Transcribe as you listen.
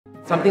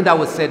something that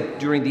was said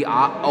during the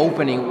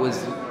opening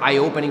was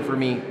eye-opening for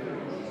me.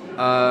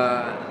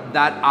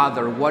 That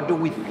other, what do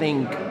we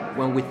think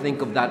when we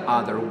think of that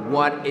other?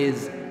 What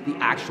is the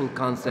actual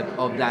concept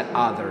of that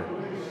other?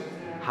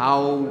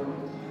 How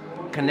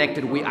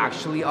connected we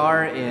actually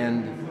are,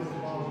 and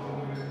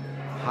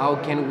how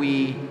can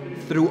we,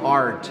 through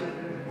art,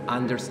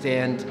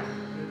 understand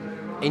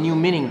a new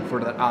meaning for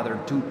that other,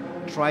 to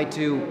try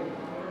to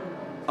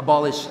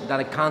abolish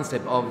that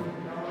concept of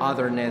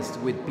otherness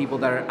with people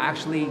that are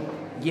actually,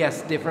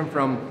 yes, different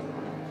from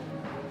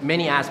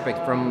many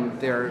aspects, from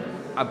their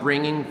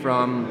upbringing,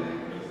 from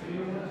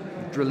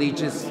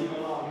religious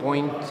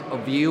point of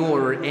view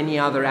or any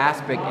other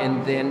aspect,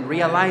 and then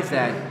realize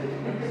that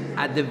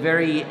at the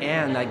very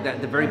end, like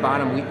at the very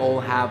bottom, we all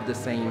have the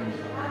same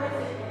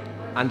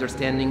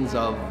understandings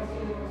of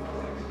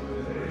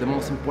the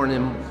most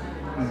important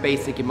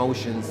basic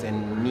emotions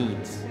and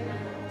needs.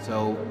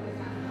 So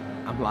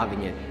I'm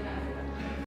loving it.